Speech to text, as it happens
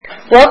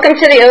Welcome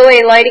to the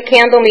OA Light a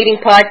Candle Meeting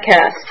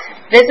podcast.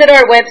 Visit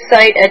our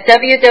website at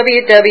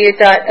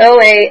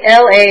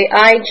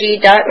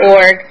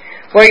www.oalaig.org,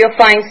 where you'll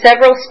find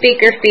several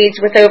speaker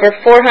feeds with over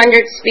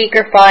 400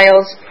 speaker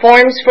files,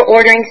 forms for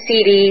ordering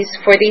CDs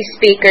for these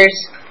speakers,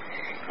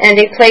 and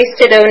a place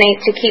to donate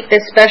to keep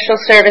this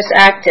special service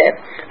active.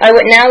 I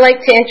would now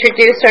like to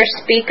introduce our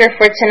speaker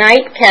for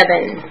tonight,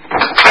 Kevin.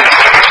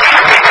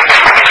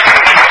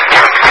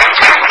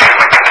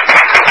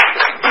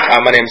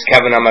 My name's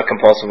Kevin. I'm a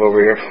compulsive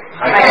overeater.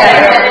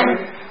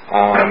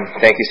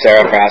 Thank you,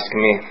 Sarah, for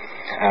asking me.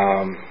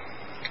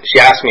 She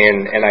asked me,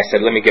 and I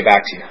said, "Let me get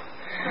back to you."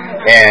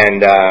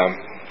 And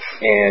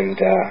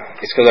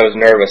it's because I was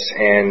nervous.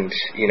 And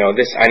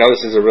I know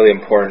this is a really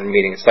important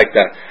meeting. It's like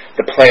the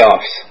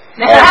playoffs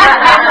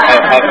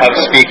of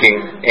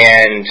speaking.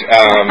 And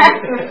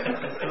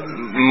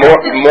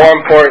more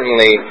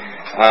importantly,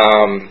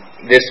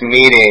 this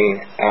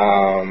meeting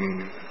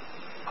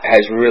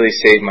has really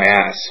saved my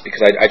ass,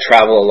 because I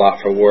travel a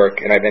lot for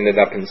work, and I've ended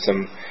up in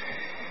some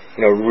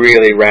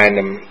really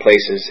random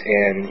places,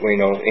 and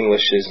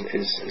English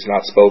is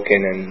not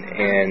spoken,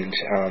 and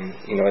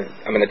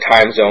I'm in a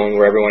time zone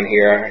where everyone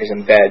here is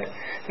in bed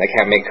and I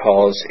can't make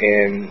calls,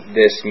 and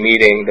this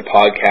meeting, the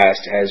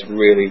podcast, has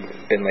really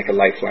been like a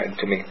lifeline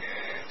to me.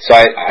 So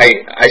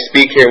I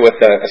speak here with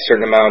a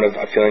certain amount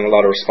of feeling a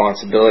lot of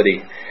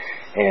responsibility,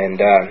 and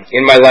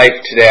in my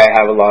life today I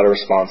have a lot of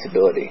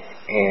responsibility.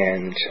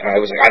 And I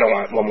was like, I don't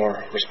want one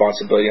more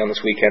responsibility on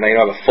this weekend. I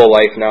have a full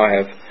life now. I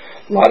have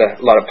a lot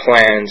of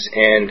plans,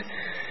 and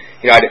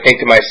I had to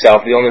think to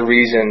myself, the only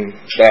reason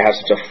that I have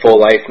such a full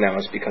life now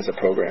is because of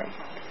program.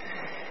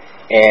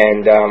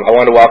 And I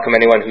want to welcome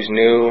anyone who's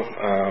new,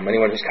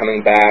 anyone who's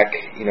coming back.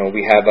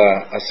 We have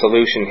a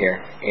solution here,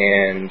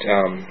 and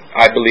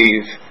I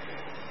believe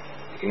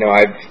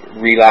I've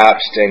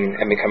relapsed and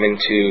been coming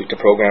to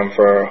program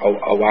for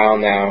a while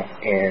now,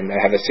 and I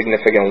have a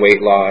significant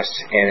weight loss,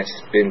 and it's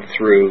been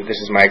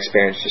this is my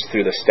experience, just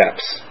through the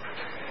steps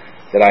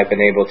that I've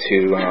been able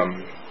to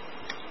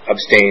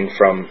abstain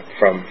from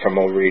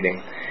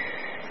overeating.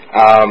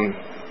 I've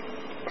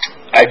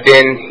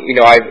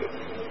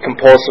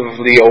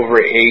compulsively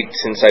overate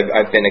since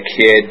I've been a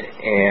kid,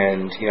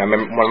 and I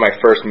remember one of my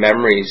first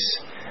memories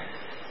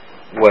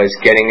was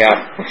getting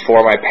up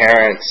before my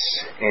parents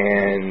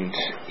and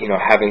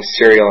having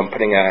cereal and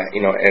putting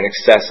an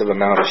excessive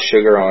amount of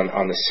sugar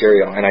on the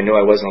cereal, and I knew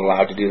I wasn't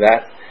allowed to do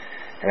that,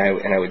 and I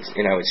would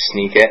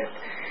sneak it,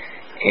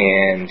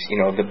 and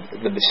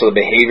so the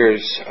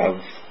behaviors of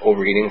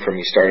overeating for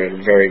me started at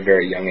a very,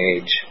 very young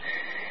age.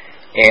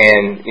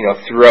 And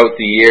throughout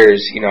the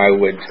years, I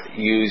would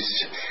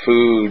use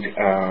food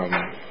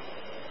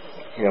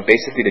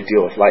basically to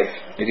deal with life,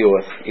 to deal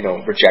with,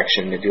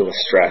 rejection, to deal with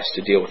stress,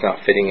 to deal with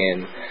not fitting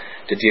in,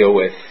 to deal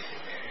with,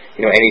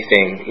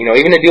 anything,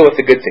 even to deal with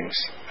the good things.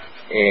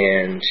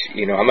 And,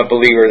 I'm a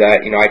believer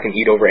that, I can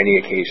eat over any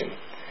occasion,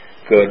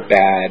 good,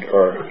 bad,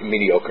 or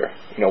mediocre,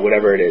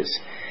 whatever it is.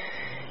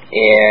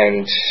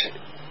 And,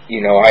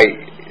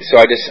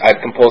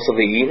 I've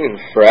compulsively eaten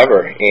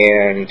forever.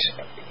 And,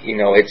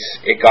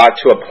 it got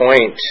to a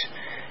point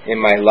in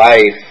my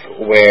life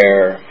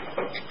where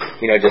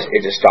it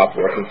just stopped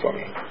working for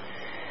me.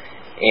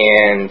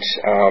 And,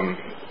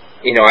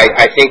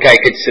 I think I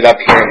could sit up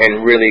here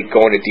and really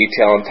go into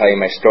detail and tell you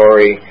my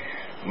story,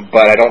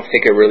 but I don't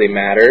think it really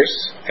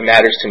matters. It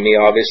matters to me,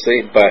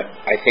 obviously, but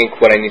I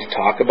think what I need to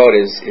talk about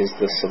is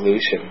the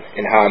solution,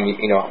 and how I'm,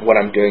 what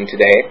I'm doing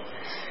today,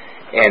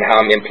 and how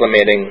I'm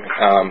implementing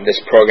this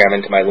program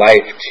into my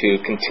life to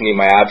continue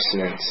my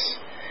abstinence.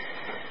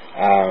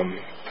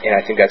 And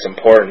I think that's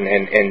important,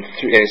 and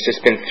it's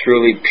just been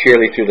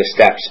purely through the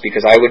steps,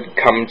 because I would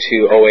come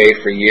to OA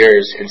for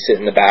years and sit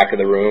in the back of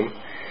the room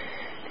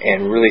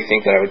and really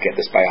think that I would get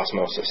this by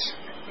osmosis.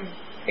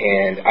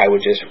 And I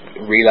would just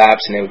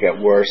relapse, and it would get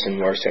worse and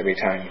worse every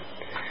time.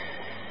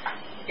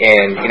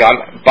 And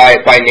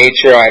by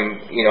nature,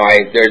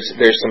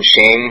 there's some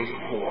shame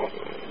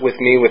with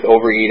me with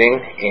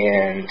overeating,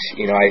 and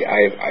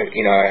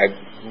I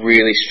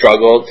really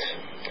struggled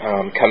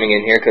coming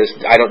in here, because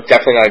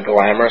definitely not a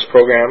glamorous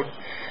program.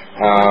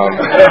 I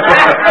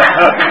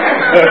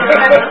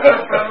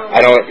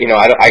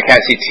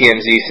can't see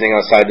TMZ sitting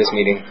outside this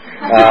meeting.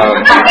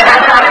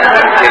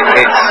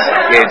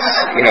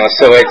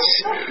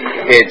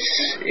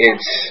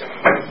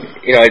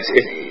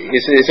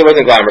 It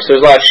wasn't glamorous. So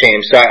there's a lot of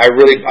shame. So I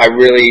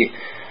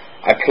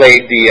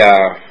played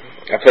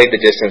the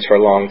distance for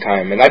a long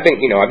time, and I've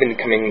been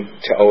coming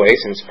to OA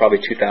since probably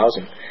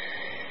 2000,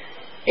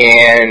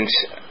 and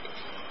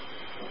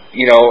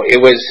it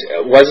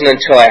wasn't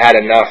until I had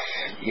enough,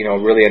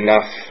 really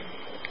enough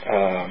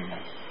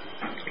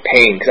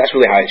pain, because that's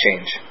really how I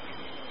change.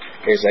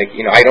 It's like,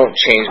 I don't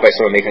change by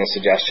someone making a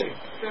suggestion.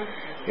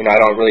 I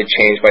don't really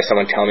change by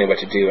someone telling me what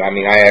to do. I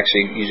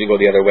actually usually go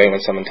the other way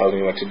when someone tells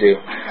me what to do.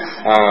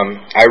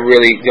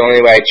 The only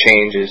way I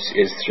change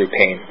is through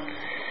pain.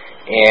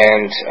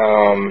 And,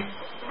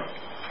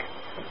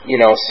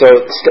 so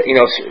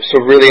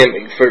really,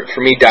 for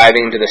me,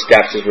 diving into the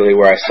steps is really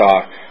where I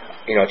saw,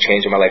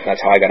 change in my life. And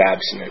that's how I got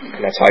abstinent,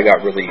 and that's how I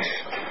got relief.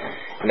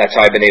 And that's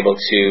how I've been able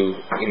to,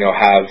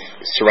 have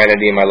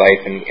serenity in my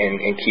life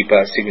and keep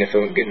a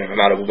significant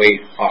amount of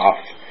weight off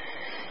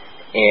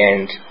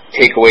and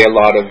take away a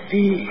lot of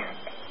the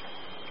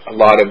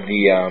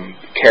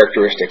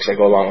characteristics that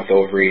go along with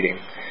overeating.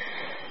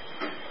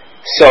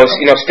 So,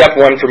 step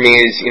one for me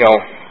is,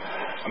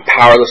 I'm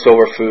powerless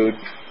over food.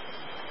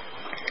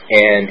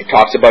 And it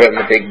talks about it in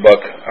the big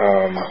book,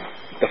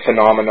 the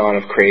phenomenon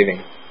of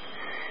craving.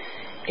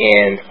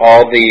 And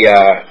all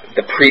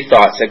the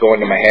pre-thoughts that go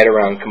into my head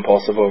around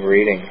compulsive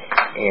overeating.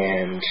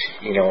 And,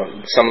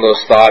 some of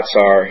those thoughts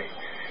are,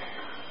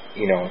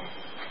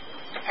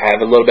 I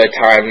have a little bit of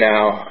time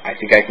now, I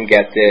think I can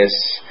get this.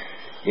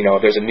 I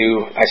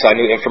saw a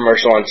new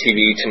infomercial on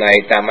TV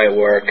tonight, that might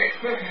work.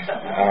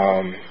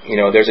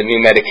 There's a new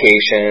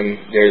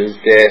medication, there's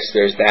this,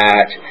 there's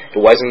that.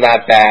 It wasn't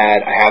that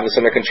bad, I have this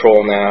under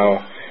control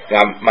now.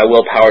 My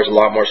willpower is a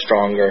lot more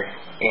stronger.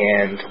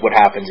 And what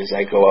happens is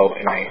I go out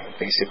and I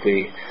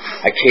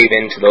cave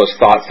into those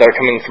thoughts that are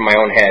coming from my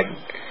own head,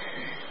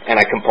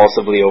 and I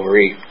compulsively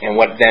overeat. And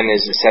what then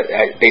is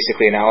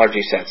basically an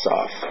allergy sets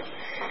off.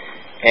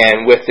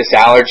 And with this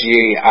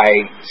allergy,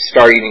 I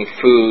start eating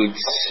foods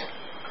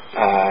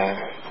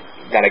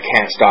that I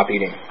can't stop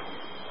eating.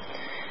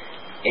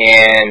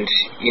 And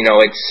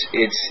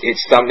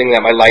it's something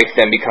that my life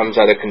then becomes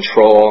out of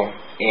control,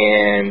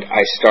 and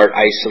I start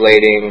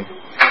isolating.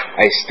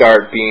 I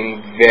start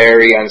being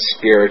very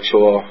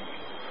unspiritual.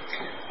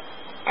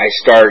 I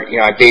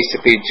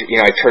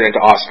turn into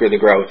Oscar the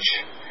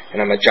Grouch,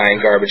 and I'm a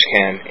giant garbage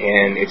can.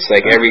 And it's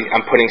like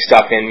I'm putting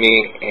stuff in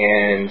me,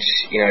 and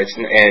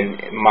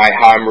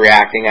how I'm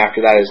reacting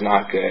after that is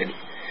not good.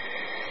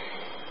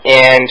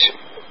 And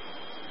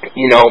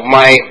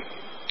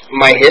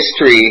my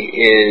history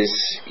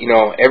is,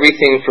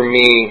 everything for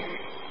me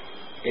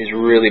is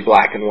really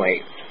black and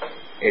white.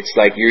 It's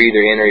like you're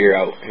either in or you're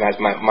out, and that's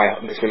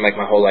it's been like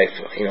my whole life.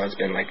 It's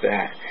been like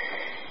that.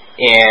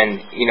 And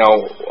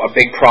a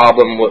big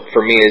problem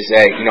for me is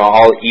that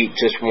I'll eat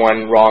just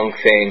one wrong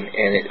thing,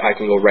 and I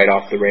can go right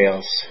off the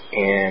rails.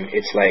 And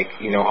it's like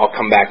I'll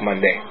come back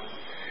Monday,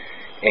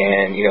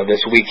 and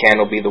this weekend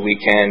will be the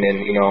weekend,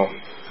 and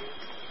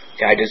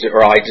I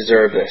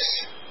deserve this.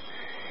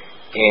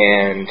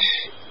 And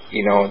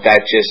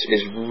that just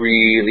is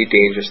really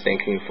dangerous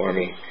thinking for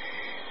me.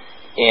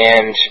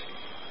 And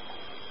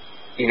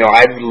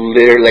I've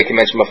literally, like I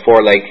mentioned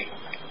before,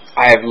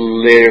 I have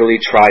literally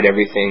tried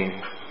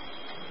everything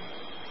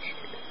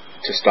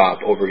to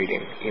stop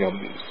overeating.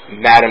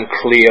 Madame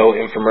Cleo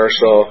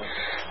infomercial,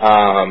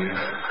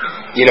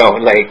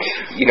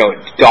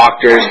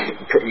 doctors,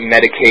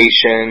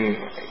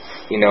 medication.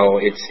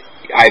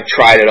 I've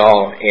tried it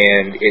all,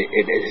 and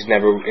it has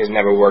never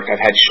worked. I've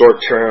had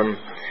short-term,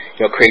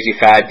 crazy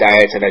fad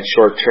diets. I've had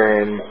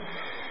short-term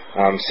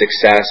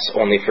success,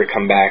 only for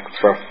come back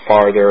for a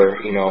farther,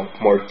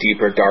 more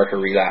deeper, darker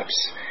relapse.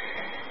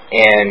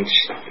 And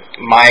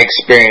my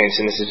experience,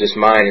 and this is just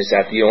mine, is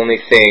that the only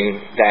thing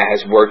that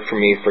has worked for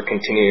me for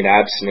continued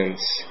abstinence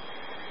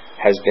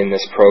has been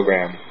this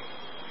program.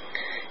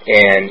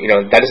 And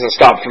that doesn't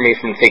stop for me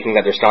from thinking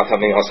that there's not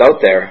something else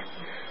out there,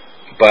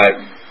 but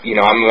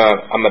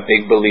I'm a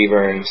big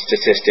believer in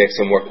statistics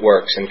and what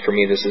works, and for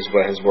me this is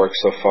what has worked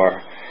so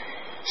far.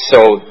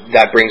 So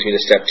that brings me to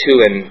step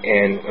two,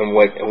 and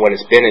what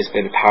it's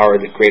been power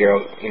that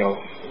greater,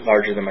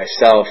 larger than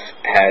myself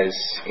has,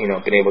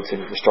 been able to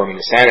restore me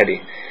to sanity.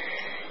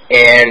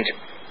 And,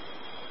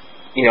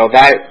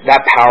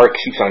 that power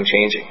keeps on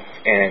changing.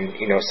 And,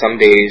 some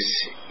days,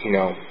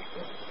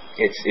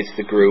 it's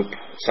the group.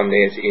 Some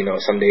days,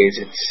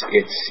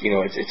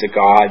 it's a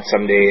God.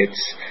 Some days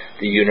it's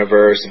the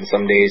universe, and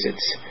some days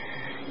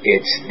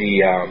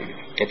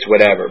it's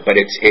whatever. But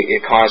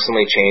it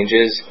constantly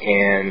changes,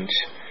 and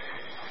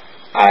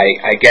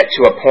I get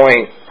to a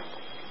point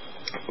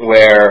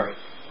where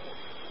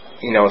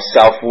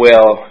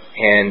self-will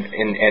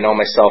and all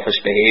my selfish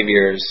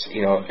behaviors,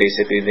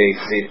 basically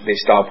they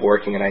stop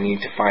working, and I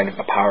need to find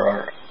a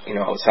power,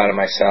 outside of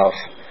myself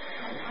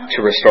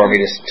to restore me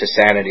to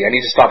sanity. I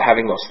need to stop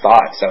having those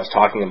thoughts that I was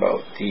talking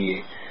about.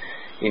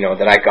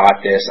 That I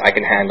got this, I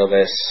can handle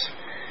this.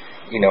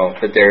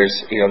 That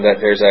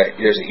there's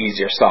an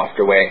easier,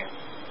 softer way.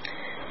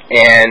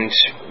 And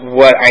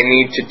what I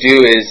need to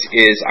do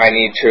is I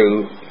need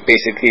to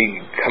basically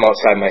come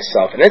outside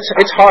myself, and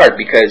it's hard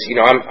because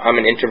I'm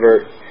an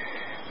introvert,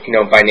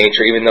 by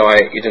nature, even though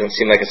it doesn't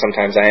seem like it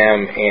sometimes I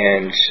am,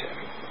 and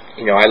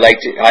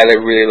I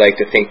really like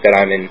to think that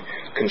I'm in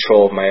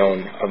control of my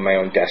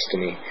own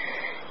destiny,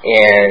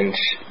 and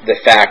the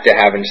fact of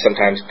having to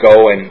sometimes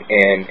go and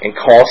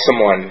call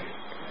someone,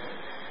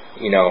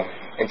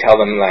 and tell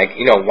them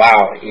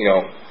wow,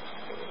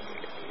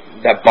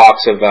 that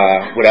box of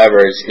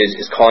whatever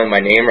is calling my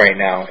name right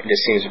now. It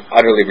just seems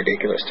utterly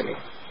ridiculous to me.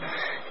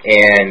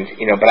 And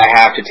but I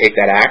have to take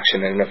that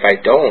action, and if I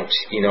don't,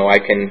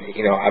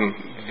 I'm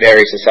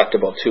very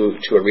susceptible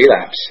to a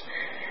relapse.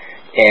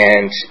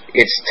 And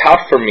it's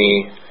tough for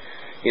me,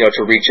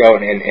 to reach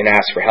out and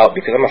ask for help,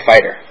 because I'm a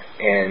fighter,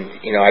 and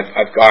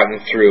I've gotten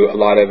through a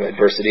lot of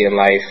adversity in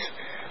life.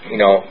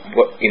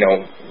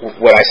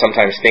 What I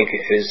sometimes think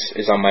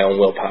is on my own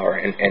willpower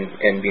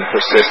and being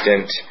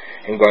persistent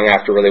and going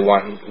after what I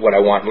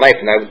want in life.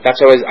 And that's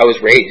how I was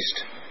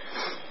raised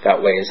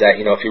that way, is that,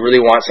 if you really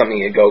want something,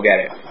 you go get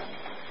it.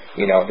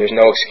 There's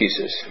no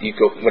excuses. You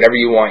go, whatever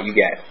you want, you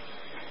get.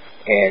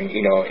 And,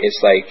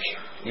 it's like,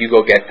 you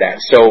go get that.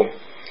 So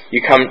we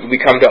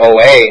come to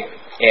OA,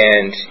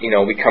 and,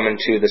 we come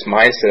into this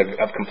mindset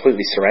of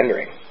completely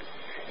surrendering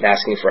and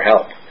asking for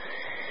help.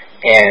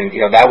 And,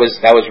 that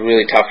was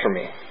really tough for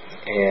me.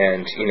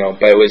 And,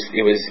 but it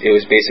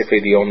was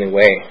basically the only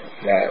way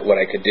that what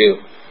I could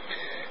do.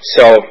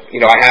 So,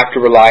 I have to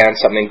rely on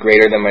something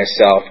greater than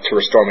myself to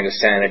restore me to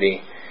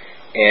sanity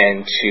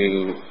and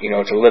to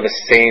live a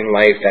sane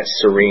life that's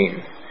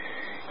serene.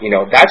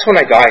 That's when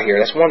I got here.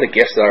 That's one of the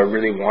gifts that I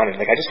really wanted.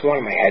 Like, I just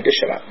wanted my head to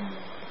shut up.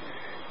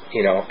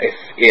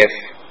 If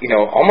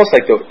almost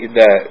like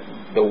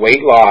the weight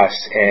loss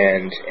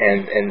and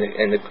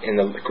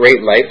the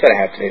great life that I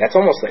have today, that's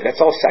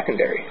all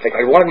secondary. Like,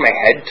 I wanted my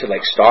head to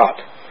like stop,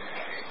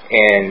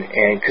 and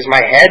because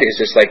my head is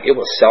just like, it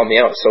will sell me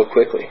out so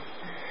quickly,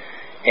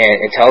 and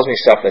it tells me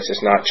stuff that's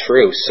just not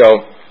true.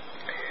 So,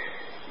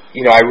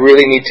 I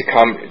really need to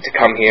come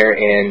here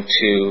and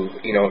to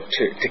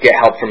get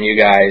help from you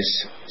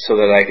guys so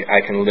that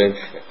I can live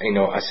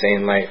a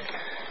sane life.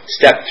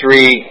 Step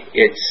 3,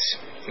 it's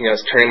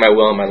turning my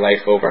will and my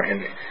life over.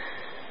 And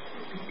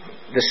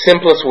the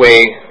simplest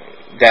way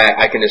that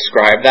I can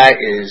describe that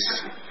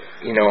is,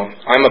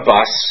 I'm a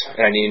bus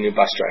and I need a new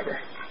bus driver.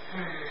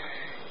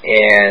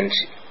 And,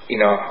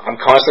 I'm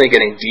constantly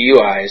getting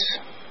DUIs.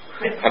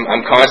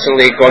 I'm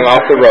constantly going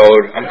off the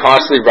road. I'm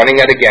constantly running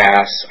out of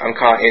gas.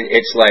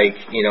 It's like,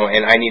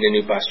 and I need a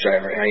new bus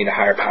driver, and I need a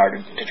higher power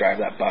to drive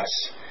that bus.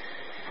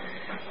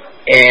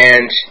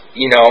 And,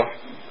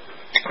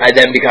 I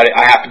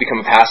have to become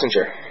a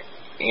passenger.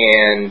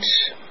 And,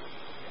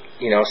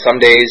 some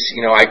days,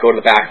 I go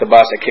to the back of the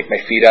bus, I kick my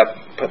feet up,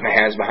 put my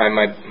hands behind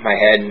my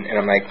head, and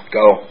I'm like,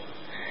 go.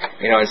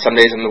 And some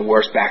days I'm the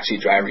worst backseat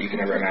driver you can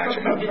ever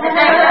imagine. And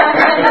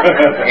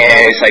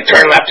it's like,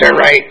 turn left, turn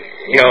right.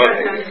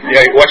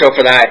 Watch out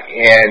for that.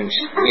 And,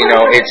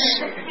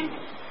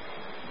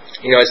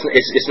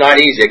 it's not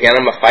easy. Again,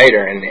 I'm a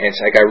fighter, and it's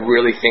like, I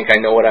really think I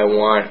know what I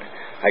want.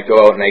 I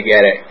go out and I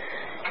get it.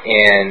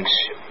 And,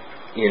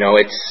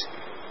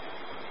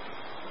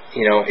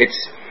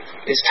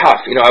 it's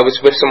tough. I was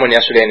with someone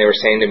yesterday, and they were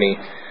saying to me,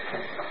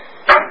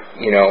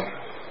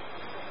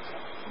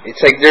 it's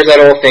like there's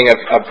that old thing of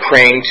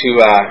praying to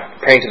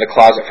the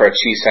closet for a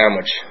cheese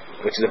sandwich,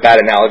 which is a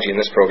bad analogy in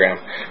this program.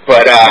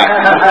 But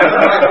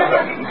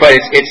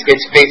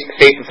it's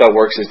faith without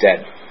works is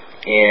dead.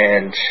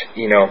 And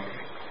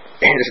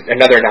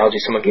another analogy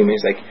someone gave me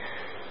is like,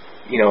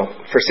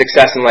 for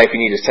success in life, you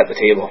need to set the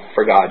table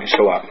for God to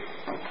show up.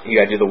 You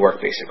got to do the work,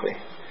 basically.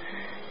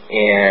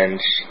 And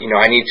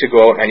I need to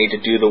go out and I need to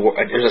do the work.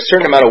 There's a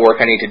certain amount of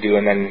work I need to do,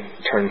 and then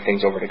turn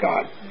things over to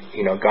God.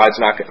 God's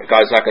not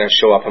going to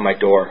show up on my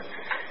door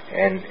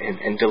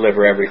and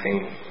deliver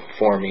everything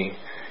for me,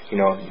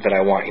 that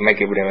I want. He might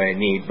give me what I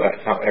need,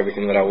 but not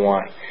everything that I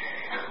want.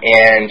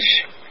 And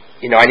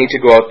I need to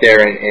go out there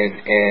and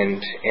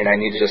I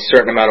need a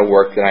certain amount of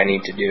work that I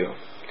need to do.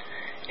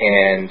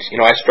 And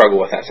I struggle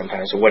with that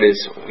sometimes. So what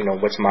is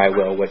what's my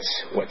will? What's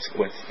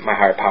my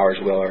higher power's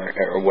will,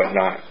 or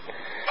whatnot?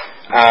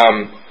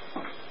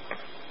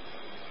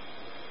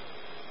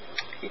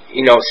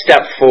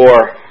 Step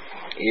 4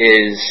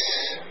 is,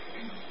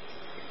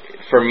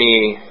 for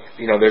me,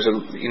 there's a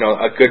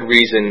good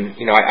reason.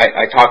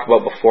 I talked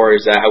about before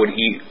is that I would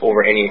eat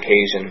over any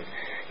occasion.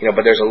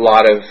 But there's a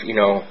lot of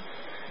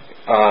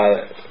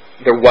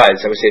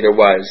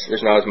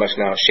there's not as much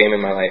now shame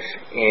in my life,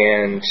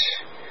 and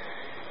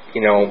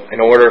in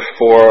order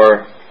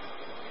for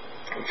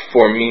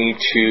me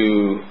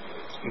to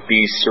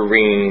be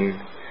serene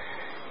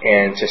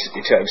and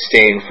to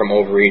abstain from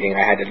overeating,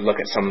 I had to look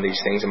at some of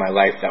these things in my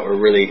life that were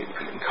really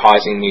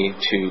causing me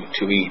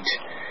to eat,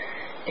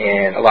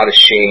 and a lot of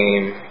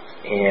shame,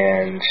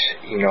 and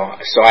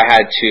so I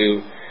had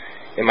to,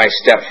 in my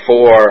step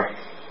 4,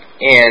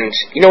 and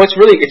it's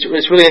really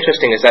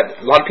interesting is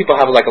that a lot of people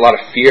have like a lot of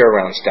fear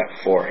around step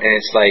 4, and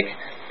it's like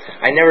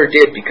I never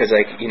did, because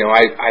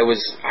I was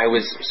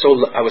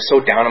so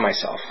down on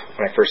myself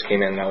when I first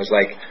came in, and I was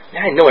like,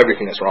 man, I know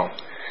everything that's wrong.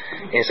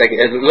 And it's like,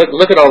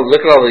 look at all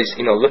these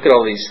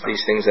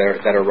these things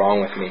that are wrong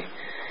with me.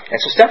 And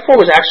so step 4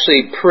 was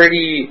actually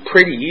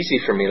pretty easy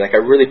for me. Like, I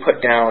really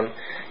put down,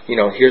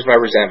 here's my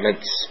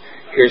resentments,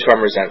 here's who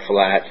I'm resentful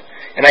at,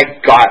 and I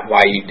got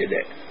why you did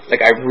it.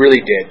 Like, I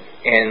really did.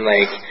 And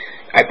like,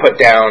 I put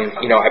down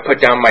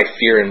my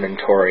fear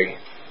inventory,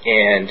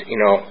 and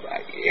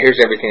here's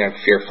everything I'm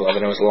fearful of,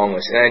 and it was a long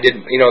list. And I did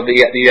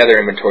the other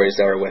inventories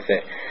that were with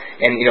it.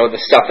 And the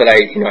stuff that I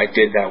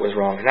did that was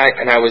wrong, and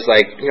I was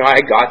like,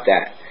 I got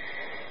that,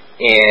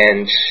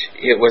 and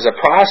it was a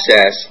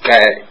process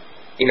that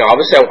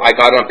obviously I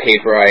got it on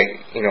paper.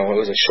 It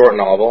was a short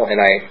novel, and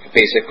I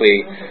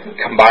basically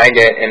combined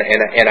it,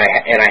 and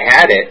I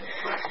had it,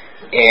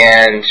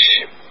 And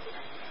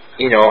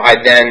I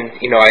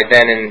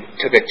then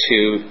took it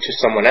to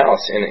someone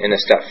else in a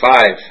step 5,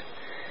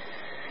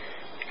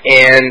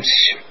 and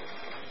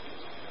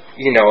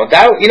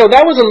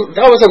that was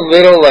a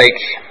little like,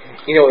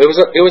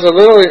 it was a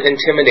little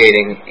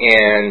intimidating,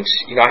 and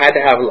I had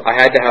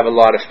to have a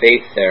lot of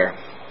faith there,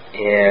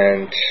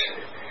 and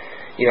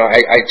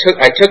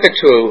I took it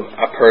to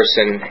a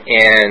person,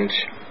 and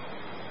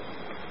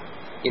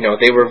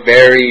they were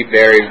very,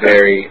 very,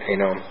 very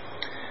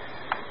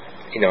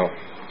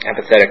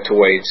empathetic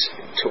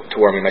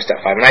toward me in my step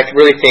 5. And I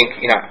really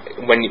think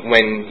when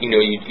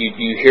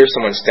you hear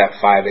someone's step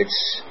 5,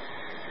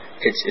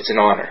 it's an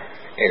honor.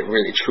 It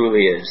really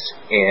truly is.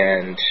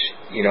 And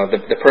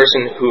the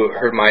person who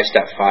heard my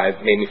step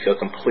 5 made me feel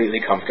completely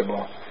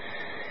comfortable.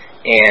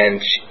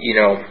 And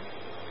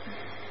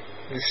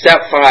the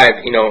step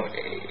 5, in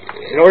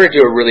order to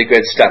do a really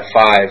good step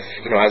 5,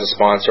 as a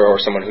sponsor or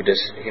someone who does,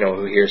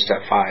 who hears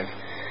step 5,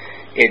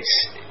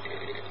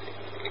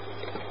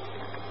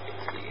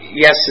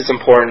 yes, it's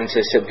important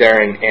to sit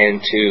there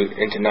and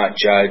to not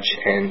judge,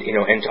 and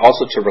and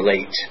also to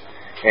relate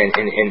and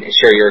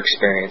share your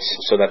experience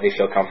so that they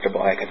feel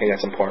comfortable. I think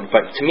that's important.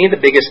 But to me, the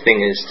biggest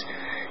thing is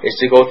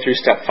to go through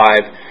step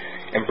 5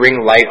 and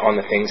bring light on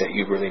the things that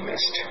you really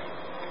missed.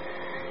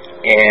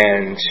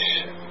 And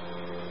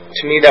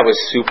to me, that was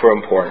super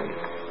important.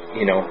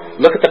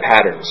 Look at the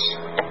patterns.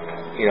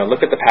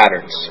 Look at the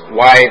patterns.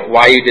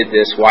 Why you did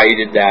this? Why you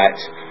did that?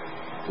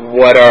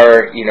 What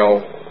are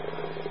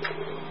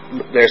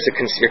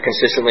you're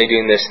consistently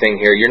doing this thing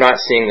here. You're not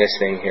seeing this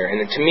thing here.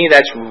 And to me,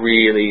 that's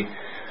really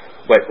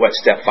what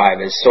step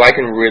 5 is. So I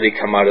can really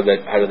come out of the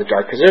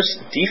dark, because there's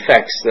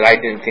defects that I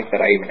didn't think that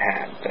I even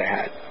had that I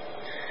had.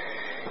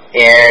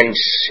 And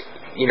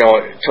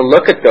to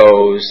look at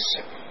those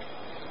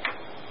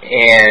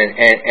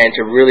and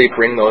to really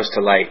bring those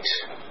to light.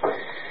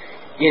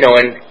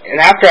 And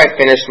after I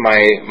finished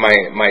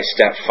my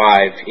step 5,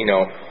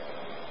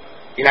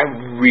 I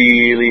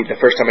really, the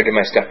first time I did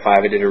my step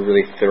 5, I did a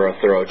really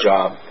thorough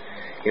job.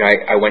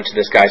 I went to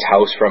this guy's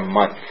house for a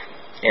month,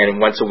 and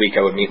once a week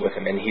I would meet with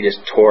him, and he just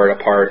tore it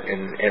apart,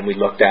 and we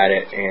looked at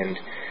it, and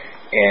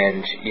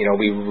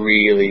we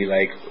really,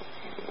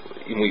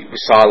 we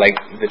saw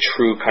the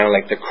true kind of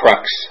the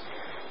crux,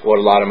 what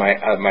a lot of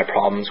my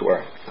problems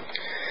were.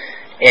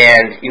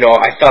 And,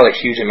 I felt a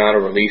huge amount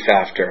of relief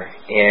after.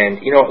 And,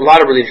 a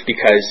lot of relief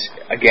because,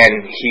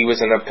 again, he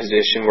was in a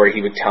position where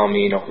he would tell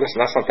me, listen,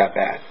 that's not that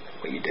bad,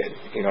 what you did.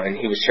 And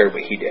he was shared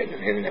what he did,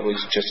 and it was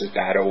just as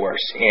bad or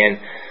worse. And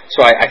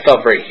so I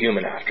felt very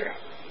human after.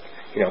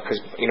 Because,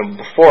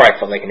 before I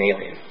felt like an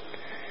alien.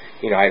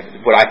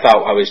 What I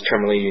thought I was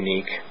terminally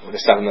unique. The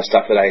stuff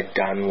that I had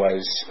done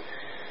was,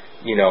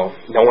 no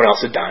one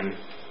else had done.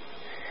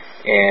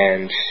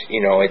 And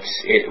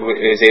it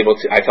was able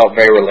to. I felt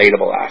very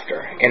relatable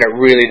after, and it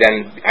really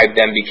I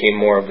became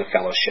more of the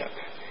fellowship,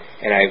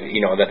 and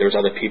that there was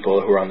other people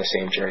who were on the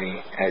same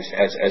journey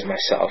as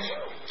myself.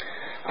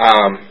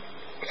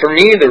 For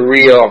me, the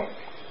real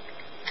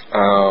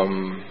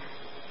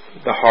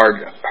the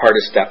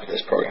hardest step of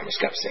this program is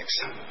step 6,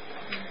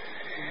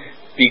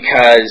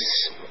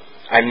 because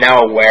I'm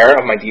now aware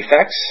of my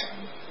defects,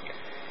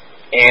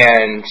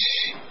 and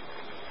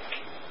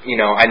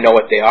I know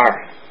what they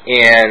are.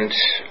 And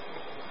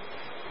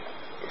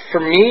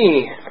for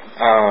me,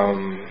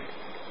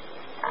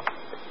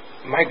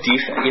 my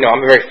defect,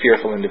 I'm a very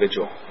fearful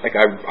individual.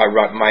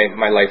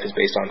 My life is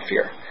based on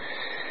fear.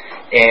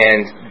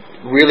 And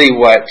really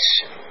what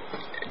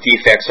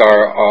defects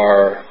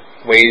are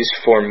ways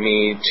for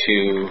me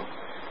to,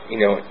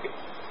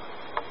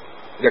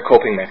 they're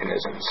coping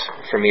mechanisms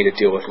for me to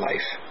deal with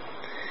life.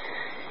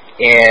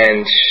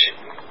 And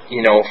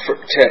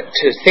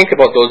to think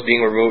about those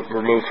being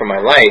removed from my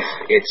life,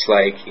 it's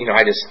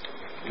I just,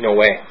 no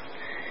way.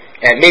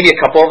 And maybe a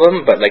couple of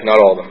them, but not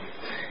all of them.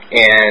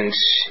 And,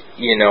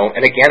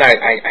 and again,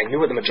 I knew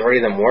what the majority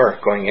of them were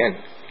going in.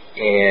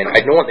 And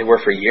I'd known what they were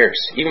for years.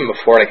 Even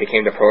before I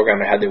came to the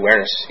program, I had the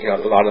awareness.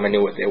 A lot of them I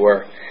knew what they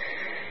were.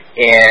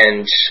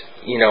 And,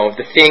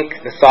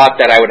 the thought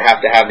that I would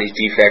have to have these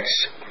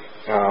defects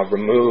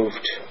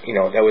removed,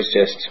 that was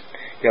just,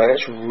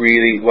 that's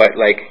really what,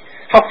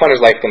 how fun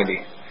is life going to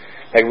be?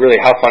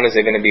 Really, how fun is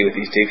it going to be with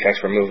these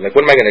defects removed?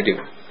 What am I going to do?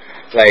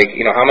 How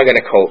am I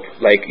going to cope?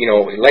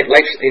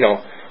 Life's,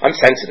 I'm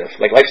sensitive.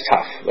 Life's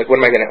tough. What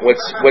am I going to,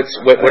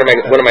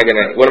 what am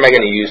I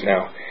going to use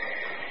now?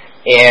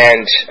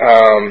 And,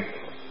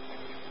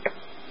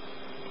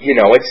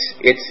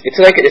 it's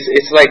like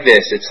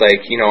this. It's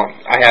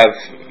I have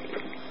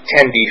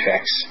 10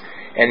 defects,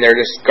 and they're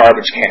just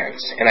garbage cans,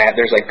 and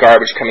there's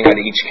garbage coming out of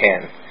each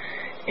can,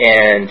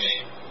 and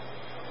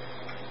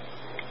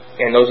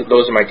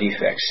those are my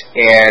defects.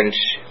 And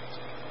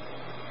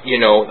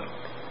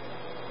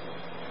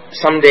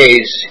some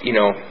days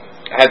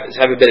I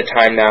have a bit of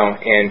time now,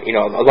 and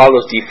a lot of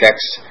those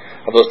defects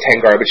of those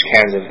 10 garbage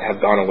cans have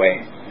gone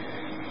away.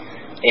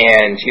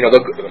 And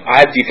I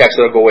have defects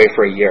that'll go away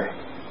for a year.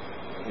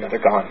 They're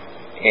gone,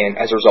 and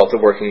as a result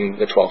of working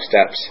the 12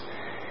 steps.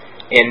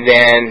 And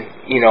then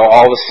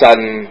all of a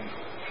sudden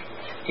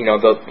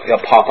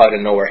they'll pop out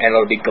of nowhere, and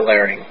it'll be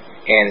glaring,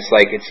 and it's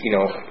like it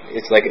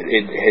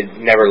had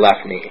never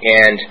left me.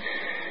 And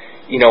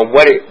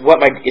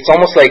it's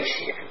almost like,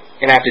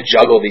 and I have to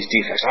juggle these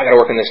defects. I got to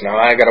work on this now.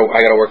 I got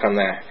to work on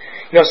that.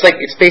 It's like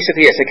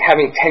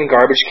having 10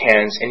 garbage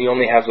cans and you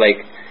only have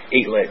like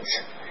 8 lids,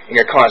 and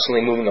you're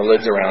constantly moving the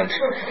lids around,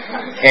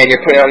 and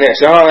you're putting on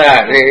this and all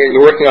that. And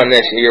you're working on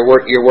this. You're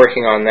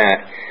working on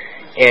that,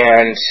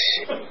 and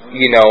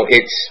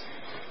it's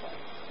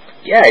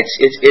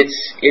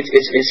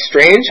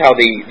strange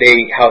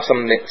how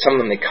some of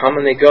them they come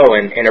and they go.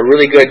 And a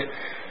really good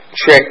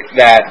trick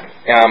that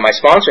my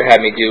sponsor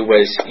had me do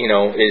was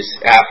is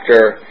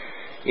after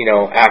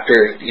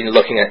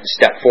looking at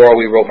step 4,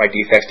 we wrote my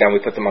defects down, we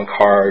put them on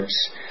cards,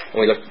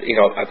 and we looked,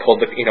 I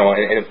pulled the,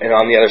 and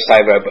on the other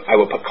side I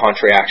would put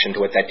contrary action to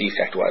what that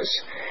defect was.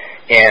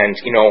 And,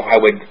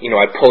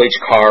 I'd pull each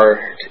card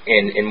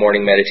in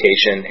morning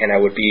meditation, and I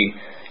would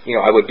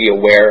be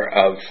aware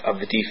of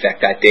the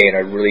defect that day, and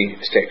I'd really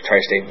try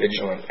to stay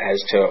vigilant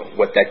as to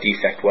what that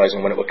defect was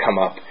and when it would come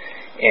up,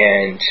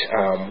 and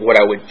what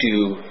I would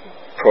do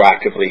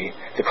proactively,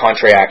 the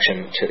contrary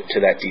action to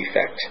that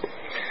defect.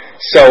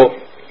 So,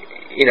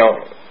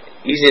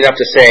 easy enough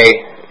to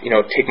say,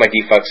 take my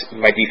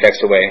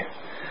defects away.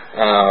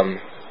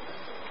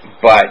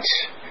 But,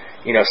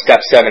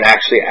 step 7,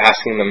 actually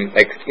asking them,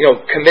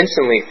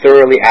 convincingly,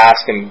 thoroughly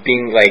ask and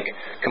being,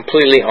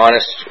 completely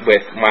honest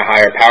with my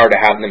higher power to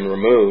have them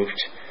removed.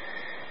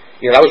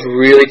 That was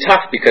really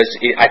tough, because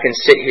I can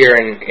sit here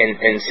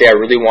and say I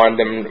really wanted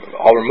them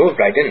all removed,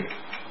 but I didn't.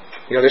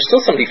 There's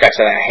still some defects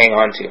that I hang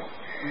on to.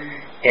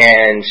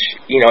 And,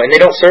 and they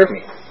don't serve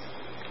me.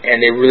 And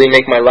they really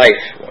make my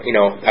life,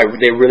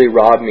 they really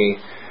rob me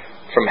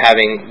from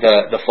having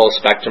the full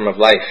spectrum of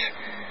life.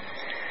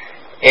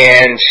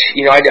 And,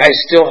 I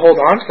still hold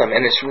on to them.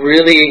 And it's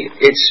really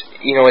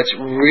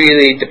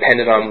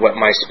dependent on what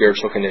my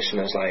spiritual condition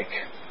is like.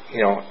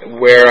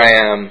 Where I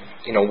am,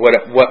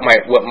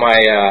 what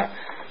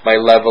my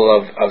level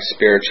of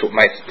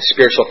my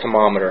spiritual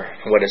thermometer,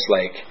 what it's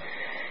like.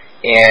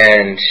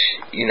 And,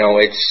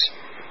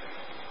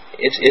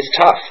 it's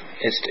tough.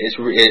 It's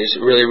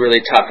really,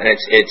 really tough, and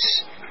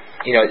it's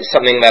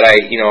something that I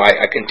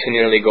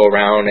continually go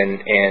around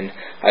and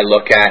I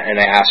look at and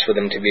I ask for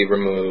them to be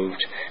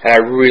removed. And I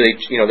really,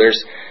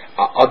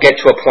 I'll get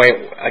to a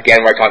point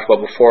again where I talked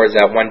about before, is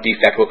that one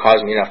defect will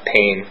cause me enough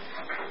pain,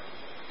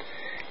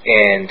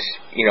 and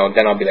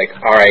then I'll be like,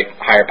 all right,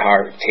 higher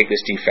power, take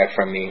this defect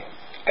from me.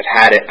 I've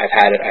had it.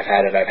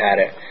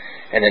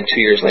 And then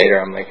 2 years later,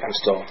 I'm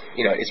still,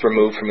 it's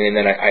removed from me, and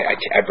then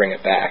I bring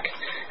it back.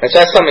 And so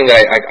that's something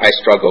that I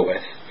struggle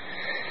with.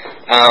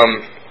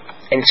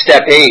 In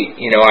step 8,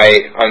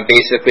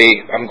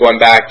 I'm going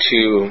back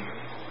to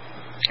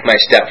my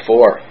step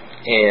 4,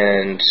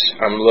 and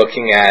I'm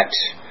looking at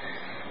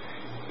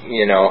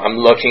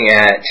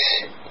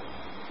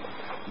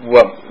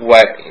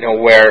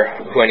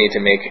who I need to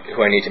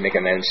make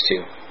amends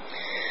to.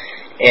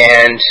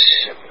 And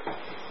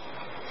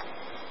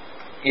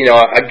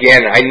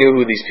again, I knew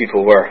who these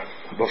people were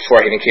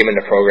before I even came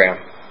into program.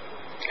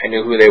 I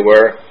knew who they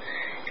were,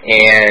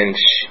 and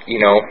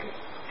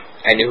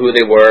I knew who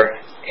they were,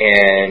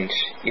 and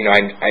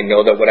I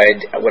know that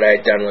what I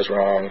had done was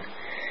wrong.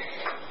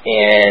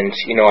 And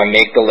I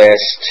make the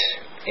list,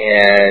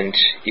 and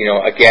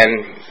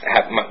again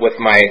with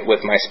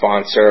my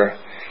sponsor,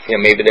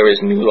 maybe there was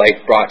new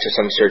light brought to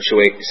some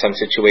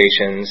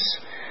situations,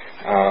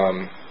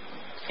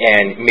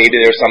 and maybe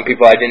there's some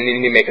people I didn't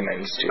need to make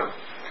amends to.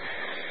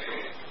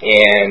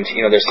 And,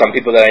 there's some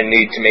people that I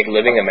need to make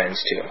living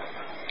amends to.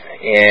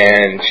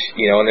 And,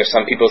 and there's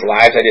some people's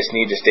lives I just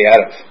need to stay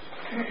out of.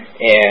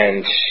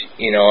 And,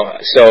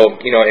 so,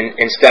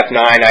 in step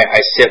 9,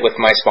 I sit with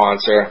my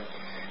sponsor,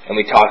 and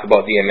we talk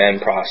about the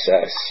amend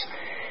process.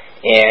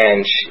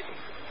 And,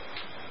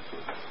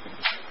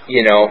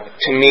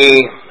 to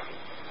me,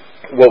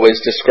 what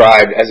was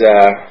described as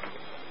a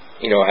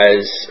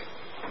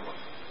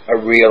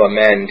real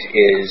amend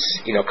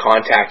is,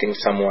 contacting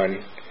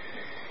someone,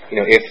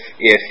 if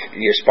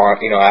your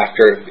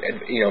after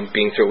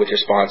being through it with your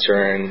sponsor,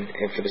 and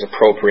if it was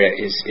appropriate,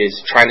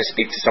 is trying to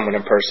speak to someone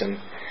in person,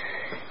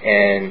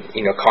 and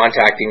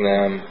contacting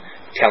them,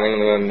 telling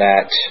them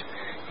that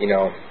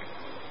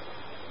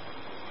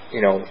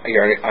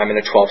I'm in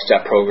a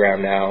 12-step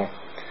program now.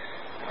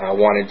 I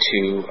wanted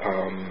to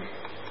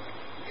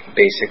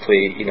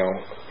basically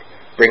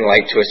bring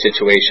light to a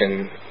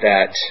situation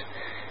that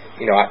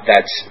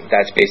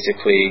that's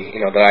basically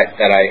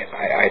that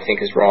I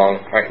think is wrong,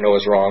 or I know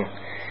is wrong.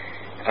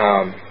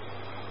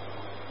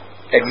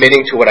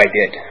 Admitting to what I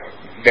did,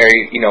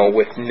 very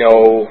with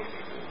no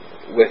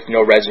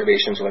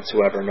reservations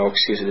whatsoever, no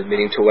excuses.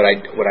 Admitting to what I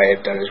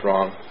have done is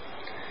wrong,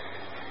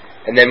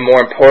 and then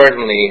more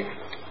importantly,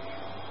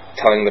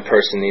 telling the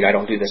person I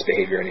don't do this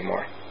behavior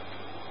anymore.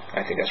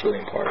 I think that's really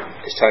important.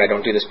 Is telling I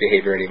don't do this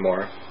behavior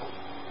anymore,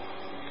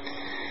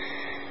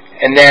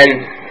 and then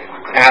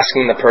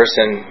asking the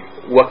person,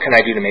 what can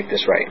I do to make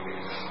this right?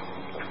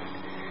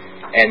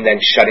 And then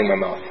shutting my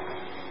mouth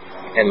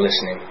and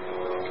listening.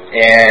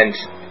 And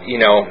you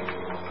know,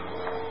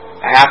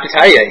 I have to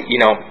tell you, you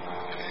know,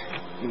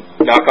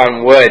 knock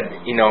on wood,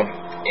 you know,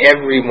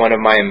 every one of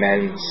my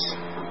amends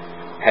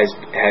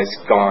has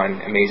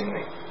gone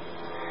amazingly.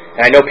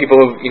 And I know people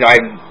who, you know,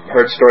 I've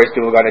heard stories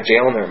people who got to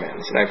jail in their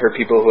amends, and I've heard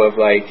people who have,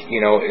 like, you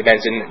know,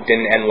 events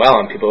didn't end well,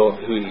 and people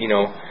who, you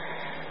know,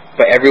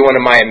 but every one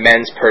of my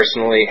amends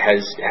personally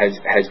has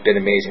been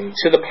amazing,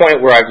 to the point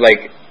where I've,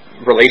 like,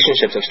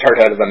 relationships have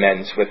started out of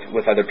amends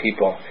with other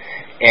people,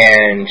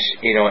 and,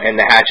 you know, and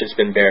the hatch has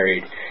been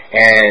buried,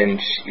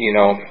 and, you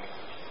know,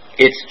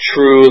 it's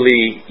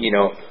truly, you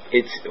know,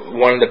 it's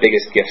one of the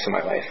biggest gifts of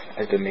my life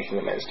has been making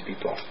amends to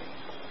people.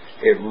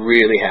 It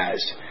really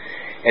has.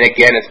 And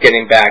again, it's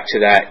getting back to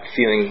that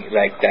feeling,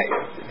 like that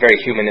very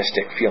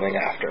humanistic feeling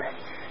after.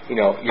 You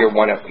know, you're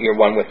one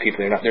with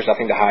people. There's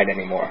nothing to hide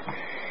anymore.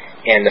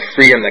 And the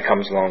freedom that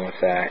comes along with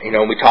that. You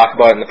know, we talk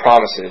about it in the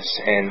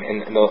promises,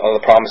 and all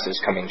the promises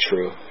coming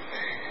true.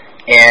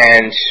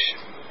 And,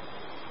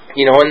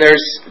 you know, and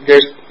there's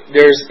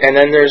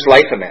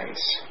life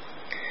amends.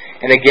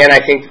 And again, I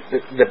think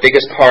the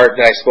biggest part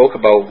that I spoke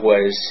about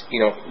was, you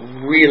know,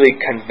 really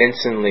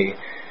convincingly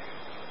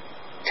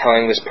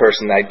telling this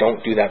person that I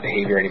don't do that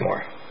behavior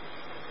anymore.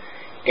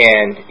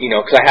 And, you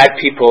know, because I had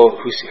people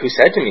who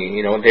said to me,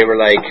 you know, they were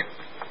like,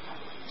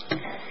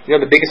 you know,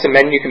 the biggest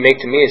amendment you can make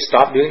to me is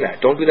stop doing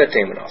that. Don't do that to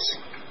anyone else.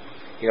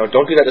 You know,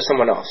 don't do that to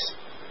someone else.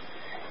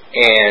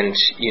 And,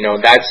 you know,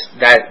 that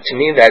to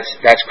me,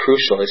 that's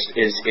crucial, is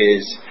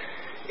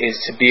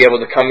to be able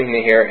to come in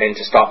here and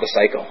to stop the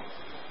cycle.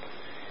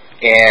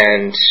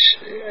 And,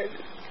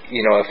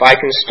 you know, if I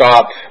can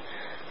stop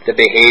the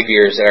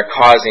behaviors that are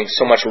causing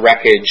so much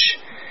wreckage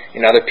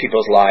in other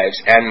people's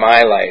lives and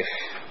my life,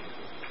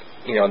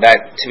 you know,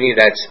 that, to me,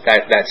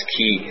 that's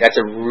key. That's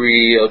a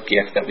real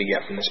gift that we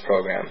get from this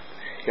program.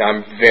 You know,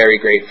 I'm very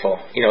grateful.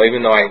 You know,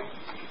 even though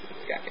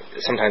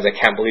sometimes I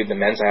can't believe the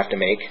amends I have to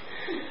make. You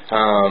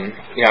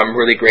know, I'm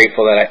really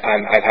grateful that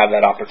I've had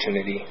that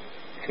opportunity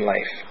in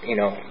life. You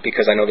know,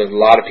 because I know there's a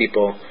lot of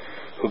people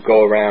who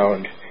go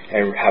around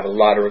and have a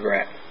lot of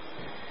regret.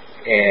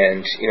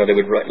 And, you know, they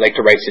would like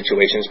to write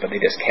situations, but they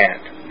just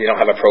can't. They don't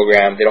have a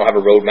program. They don't have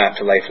a roadmap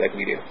to life like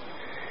we do.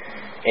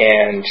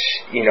 And,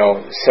 you know,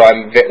 so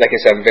like I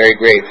said, I'm very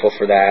grateful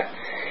for that.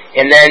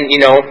 And then, you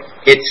know,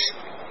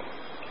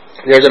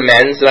 there's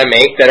amends that I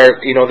make that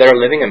are, you know, that are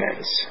living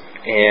amends.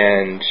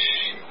 And,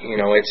 you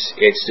know,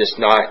 it's just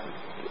not,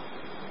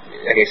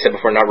 like I said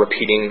before, not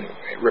repeating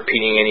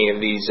any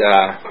of these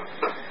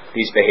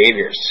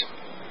behaviors.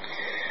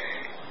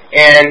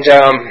 And,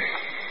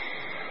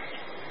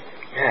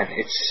 man,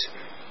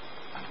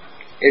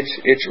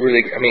 it's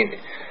really, I mean,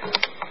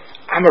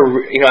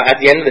 you know, at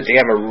the end of the day,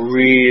 I'm a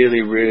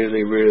really,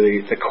 really,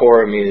 really, the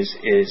core of me is,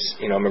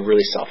 you know, I'm a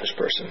really selfish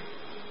person.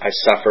 I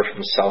suffer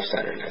from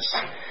self-centeredness.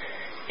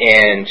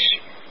 And,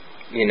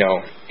 you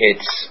know,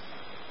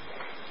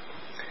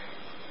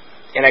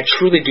 and I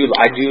truly do,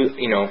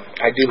 you know,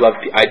 I do love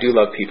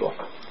people.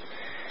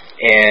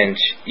 And,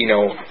 you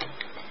know,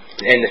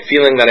 and the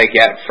feeling that I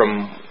get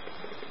from,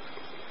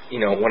 you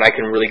know, when I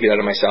can really get out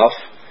of myself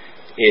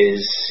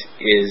is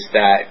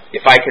that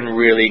if I can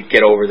really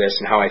get over this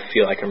and how I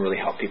feel, I can really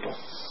help people.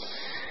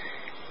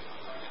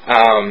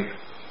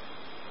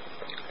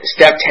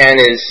 Step 10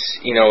 is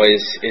you know,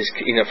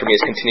 for me,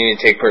 is continuing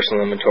to take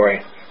personal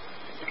inventory.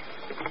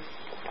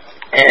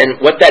 And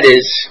what that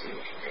is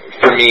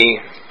for me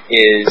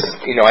is,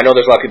 you know, I know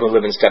there's a lot of people who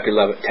live in step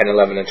 11, 10,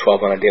 11, and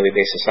 12 on a daily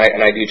basis,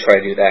 and I do try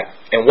to do that.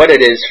 And what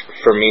it is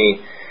for me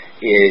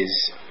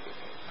is,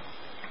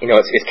 you know,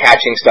 it's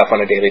catching stuff on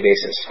a daily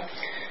basis.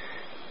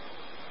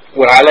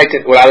 What I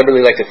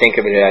really like to think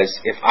of it as,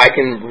 if I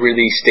can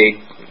really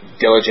stay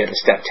diligent in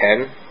step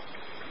 10,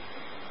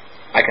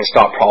 I can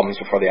stop problems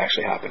before they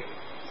actually happen.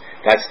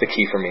 That's the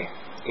key for me.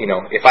 You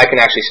know, if I can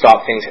actually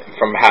stop things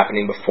from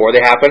happening before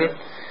they happen,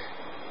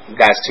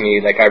 that's, to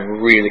me, like, I've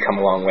really come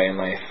a long way in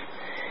life.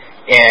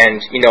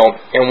 And, you know,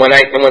 and when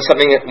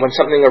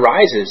something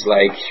arises,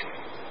 like,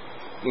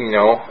 you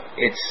know,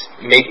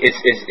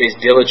 it's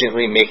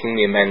diligently making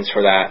the amends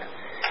for that.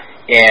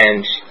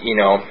 And, you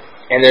know,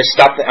 and there's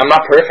stuff that, I'm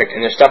not perfect,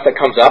 and there's stuff that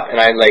comes up,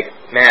 and I'm like,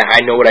 man,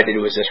 I know what I did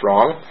was this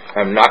wrong.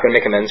 I'm not going to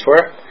make amends for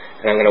it,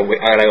 and I'm going to wait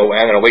till I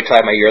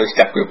have my yearly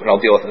step group, and I'll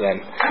deal with it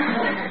then.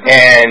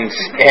 And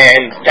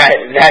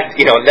that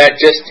you know, that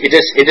just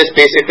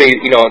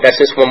basically, you know, that's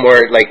just one more,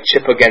 like,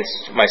 chip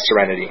against my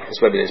serenity. That's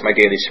what it is, my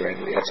daily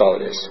serenity. That's all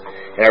it is.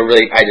 And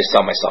I just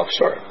sell myself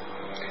short.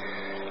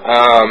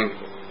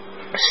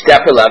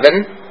 Step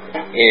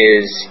 11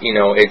 is, you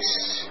know, it's,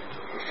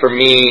 for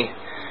me,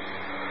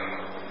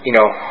 you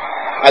know,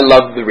 I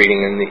love the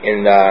reading in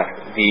the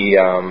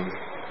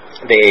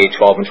AA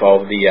 12 and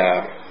 12,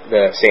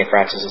 the St.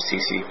 Francis of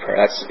Assisi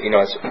prayer. That's, you know,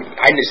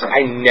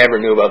 I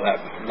never knew about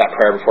that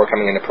prayer before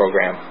coming in the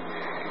program.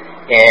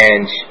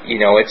 And,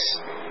 you know, it's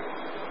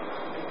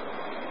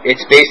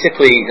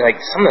basically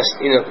like some of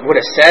the, you know, what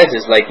it says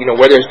is like, you know,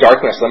 where there's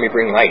darkness, let me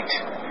bring light.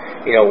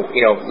 You know,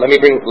 let me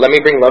bring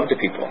love to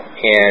people.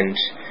 And,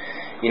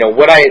 you know,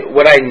 what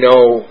I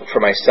know for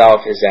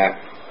myself is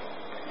that,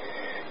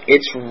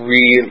 it's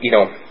real,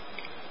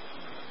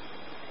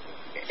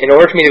 in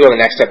order for me to go to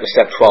the next step, to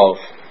step 12,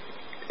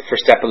 for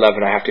step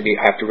 11, I have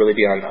to really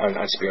be on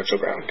spiritual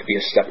ground to be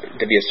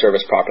a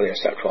service properly at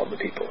step 12 to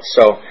people.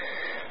 So,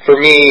 for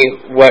me,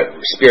 what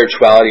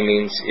spirituality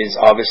means is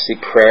obviously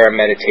prayer and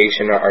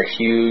meditation are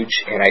huge,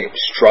 and I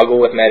struggle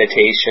with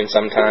meditation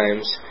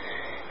sometimes,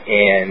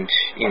 and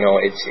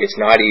it's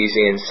not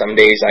easy. And some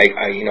days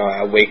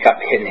I wake up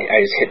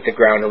I just hit the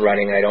ground and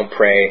running, and I don't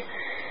pray,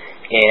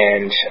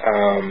 and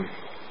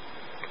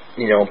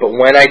but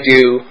when I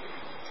do.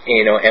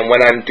 And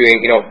when I'm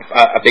doing,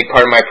 a big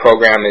part of my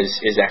program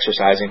is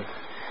exercising,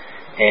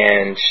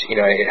 and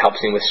it helps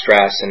me with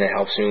stress, and it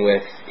helps me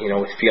with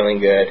with feeling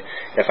good.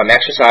 And if I'm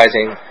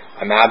exercising,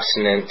 I'm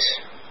abstinent,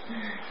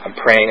 I'm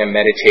praying, I'm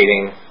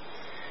meditating,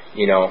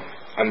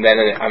 I'm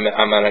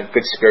on a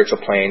good spiritual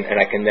plane, and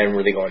I can then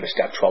really go into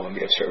step 12 and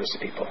be of service to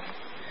people.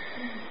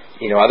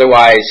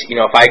 Otherwise,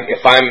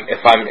 if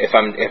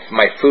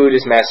my food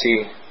is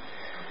messy,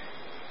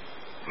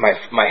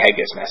 my head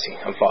gets messy.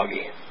 I'm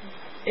foggy.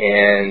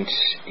 And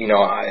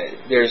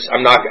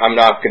I'm not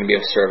going to be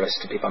of service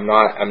to people. I'm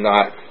not.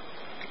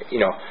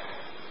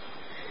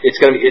 It's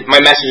going to be. My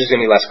message is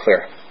going to be less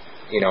clear.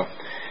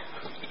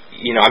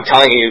 I'm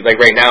telling you, like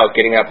right now,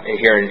 getting up in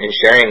here and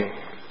sharing.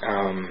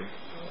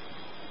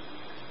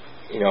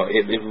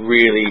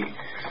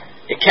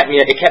 It kept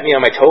me on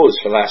my toes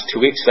for the last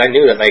 2 weeks. I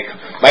knew that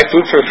my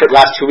food for the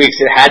last 2 weeks,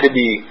 it had to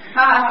be.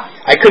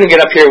 I couldn't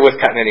get up here with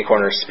cutting any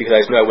corners because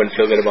I knew I wouldn't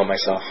feel good about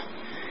myself.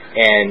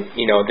 And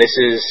this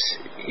is.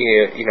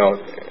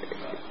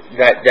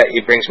 That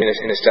it brings me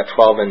into step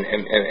 12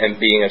 and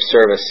being of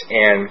service.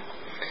 And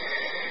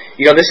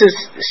this is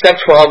step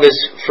 12 is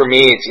for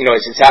me.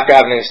 It's after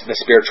having the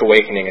spiritual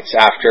awakening. It's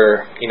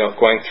after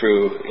going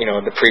through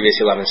the previous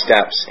 11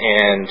 steps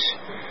and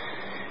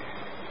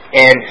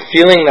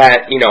feeling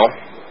that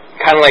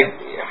kind of like,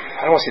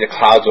 I don't want to say the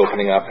clouds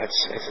opening up. It's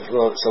a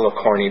little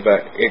corny,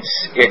 but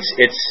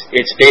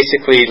it's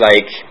basically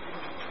like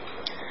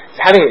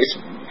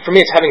for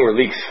me it's having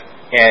relief.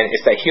 And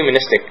it's that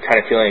humanistic kind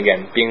of feeling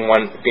again, being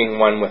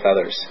one with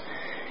others,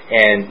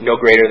 and no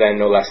greater than,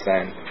 no less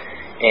than,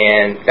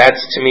 and that's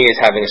to me is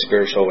having a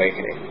spiritual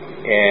awakening,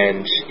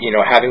 and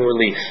having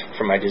relief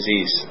from my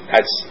disease.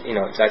 That's to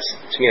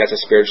me that's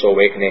a spiritual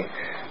awakening.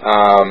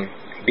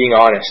 Being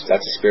honest,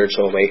 that's a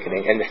spiritual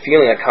awakening, and the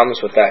feeling that comes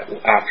with that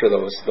after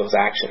those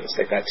actions,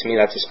 like that to me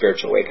that's a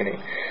spiritual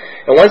awakening.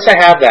 And once I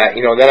have that,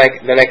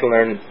 then I can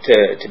learn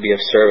to be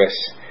of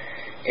service,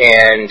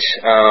 and.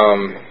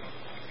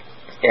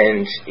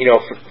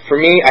 For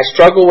me, I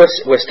struggle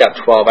with step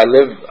 12. I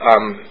live,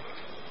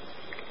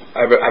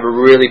 I have a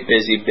really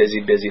busy,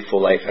 full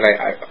life, and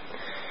I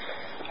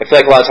feel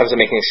like a lot of times I'm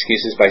making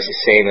excuses by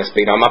saying this,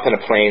 but I'm up in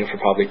a plane for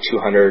probably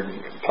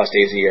 200 plus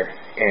days a year,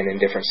 and in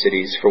different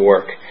cities for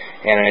work,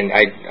 and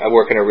I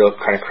work in a real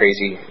kind of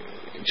crazy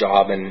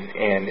job, and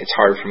it's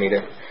hard for me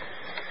to,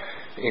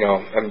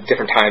 I'm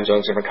different time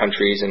zones, different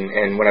countries,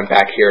 and when I'm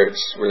back here,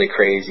 it's really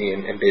crazy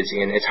and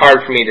busy, and it's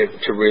hard for me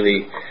to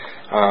really.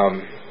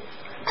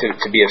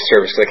 To be of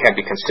service because I can't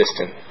be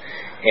consistent,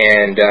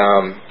 and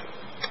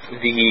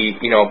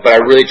but I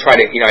really try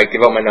to I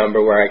give out my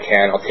number where I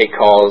can. I'll take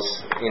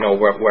calls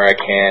where I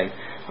can.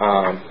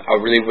 I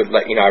really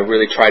I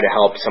really try to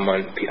help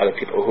other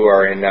people who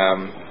are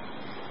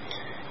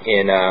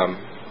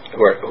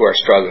who are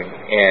struggling,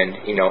 and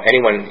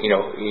anyone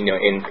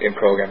in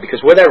program,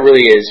 because what that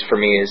really is for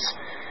me is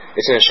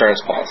it's an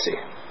insurance policy.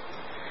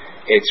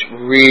 It's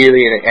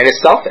really and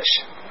it's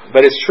selfish.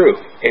 But it's true.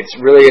 It's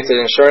an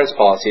insurance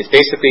policy. It's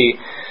basically,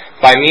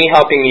 by me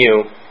helping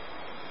you,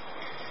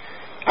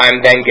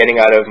 I'm then getting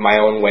out of my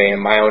own way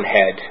and my own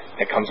head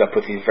that comes up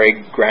with these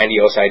very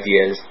grandiose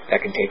ideas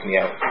that can take me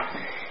out.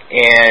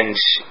 And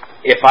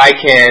if I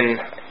can,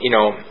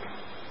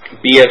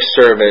 be of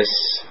service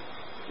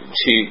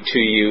to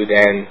you,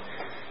 then,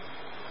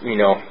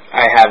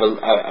 I have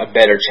a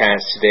better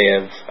chance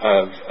today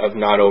of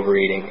not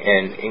overeating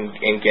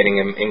and getting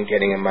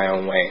in my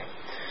own way.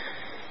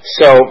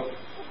 So.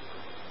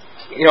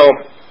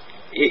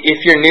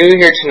 If you're new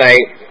here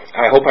tonight,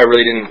 I hope I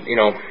really didn't,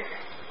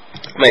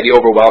 it might be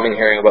overwhelming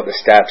hearing about the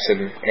steps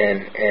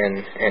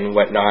and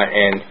whatnot,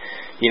 and,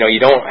 you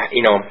don't,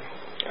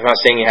 I'm not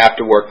saying you have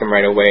to work them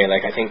right away.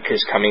 Like, I think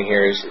just coming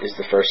here is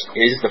the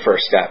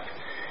first step,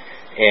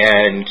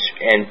 and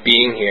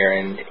being here,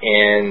 and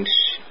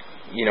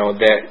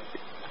that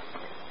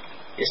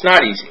it's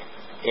not easy,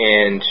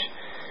 and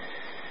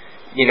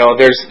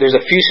there's a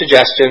few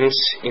suggestions,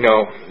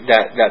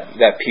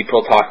 that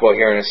people talk about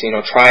here, and it's,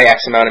 try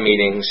X amount of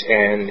meetings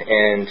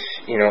and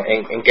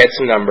get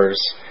some numbers,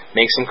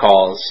 make some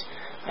calls,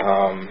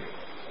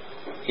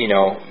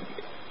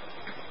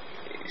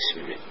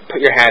 put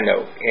your hand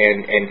out,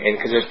 and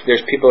because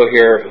there's people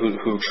here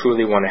who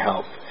truly want to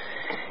help,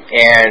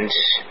 and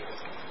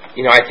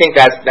I think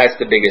that's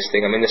the biggest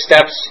thing. I mean, the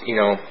steps,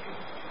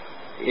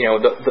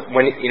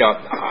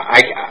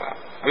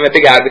 I'm a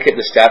big advocate of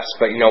the steps,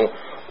 but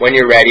when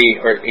you're ready,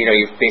 or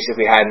you've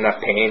basically had enough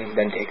pain,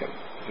 then take them,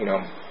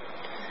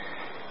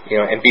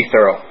 and be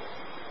thorough.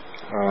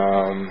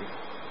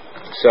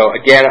 So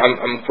again,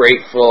 I'm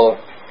grateful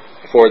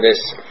for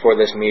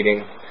this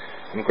meeting.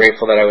 I'm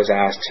grateful that I was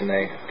asked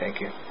tonight.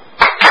 Thank you.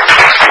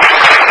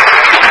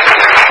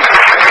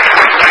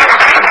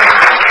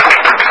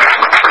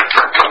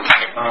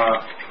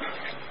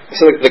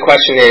 So the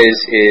question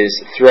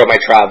is throughout my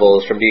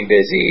travels, from being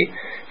busy,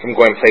 from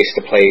going place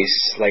to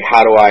place, like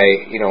how do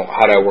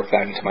I work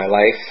that into my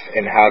life,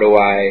 and how do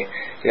I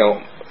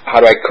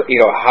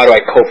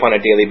cope on a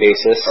daily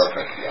basis?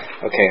 Perfect.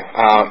 Yeah. Okay.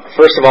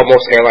 First of all,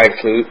 most airline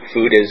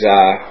food is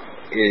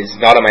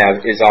not on my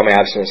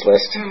abstinence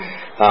list,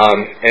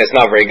 and it's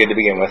not very good to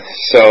begin with.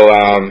 So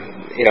I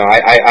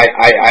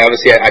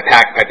obviously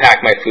pack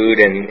my food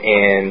and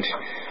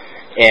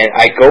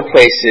I go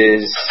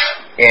places,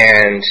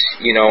 and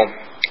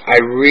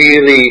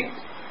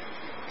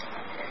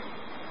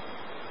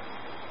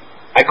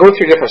I go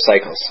through different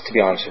cycles, to be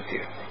honest with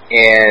you,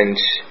 and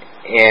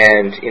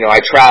I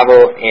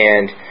travel,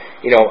 and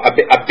a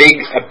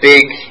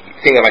big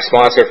thing that my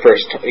sponsor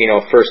first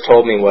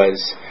told me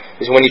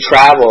is when you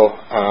travel,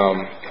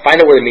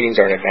 find out where the meetings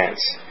are in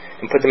advance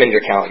and put them into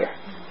your calendar.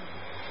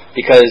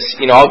 Because,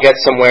 I'll get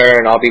somewhere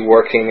and I'll be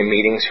working in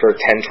meetings for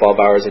 10, 12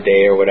 hours a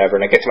day or whatever,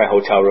 and I get to my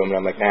hotel room and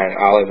I'm like, man,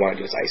 all I want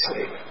to do is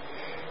isolate.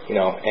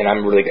 And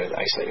I'm really good at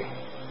isolating.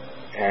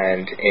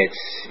 And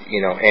it's,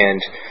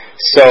 and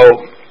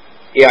so,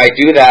 I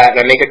do that, and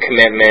I make a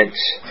commitment,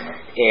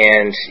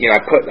 and,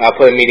 I'll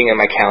put a meeting in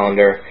my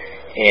calendar,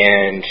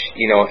 and,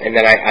 and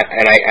then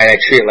I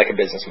treat it like a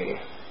business meeting.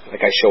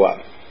 Like I show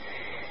up.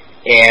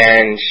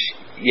 And,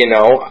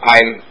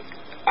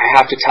 I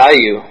have to tell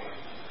you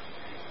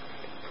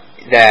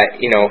that,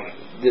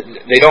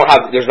 they don't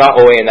have, there's not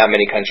OA in that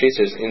many countries.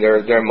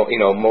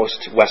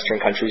 Most Western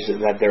countries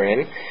that they're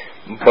in.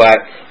 But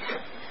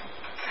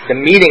the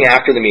meeting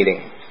after the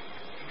meeting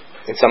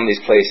in some of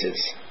these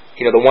places,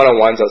 the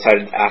one-on-ones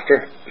outside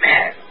after,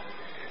 man,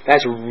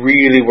 that's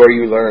really where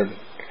you learn.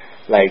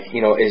 Like,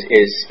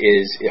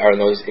 are in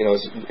those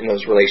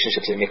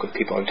relationships that you make with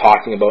people, and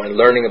talking about and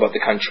learning about the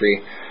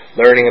country,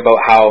 learning about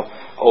how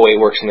OA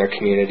works in their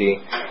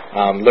community,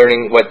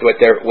 learning what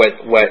their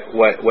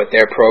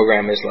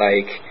program is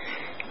like,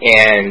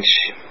 and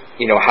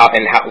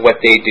what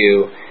they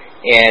do,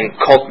 and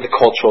the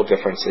cultural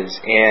differences.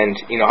 And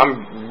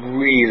I'm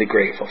really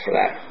grateful for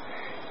that.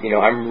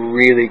 I'm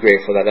really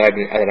grateful that I've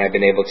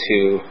been able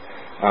to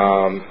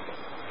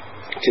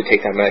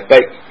take that life.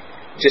 But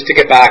just to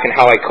get back and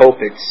how I cope,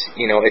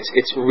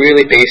 it's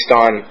really based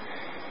on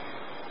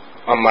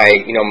my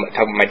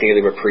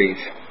daily reprieve.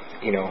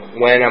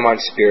 When I'm on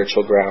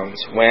spiritual grounds,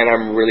 when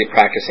I'm really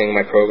practicing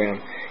my program,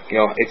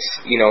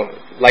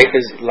 life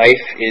is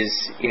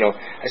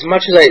as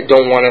much as I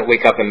don't want to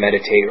wake up and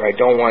meditate, or I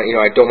don't want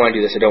to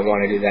do this, I don't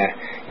want to do that.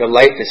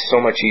 Life is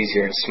so much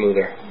easier and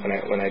smoother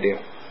when I do.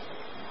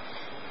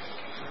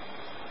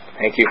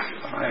 Thank you.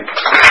 All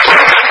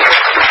right.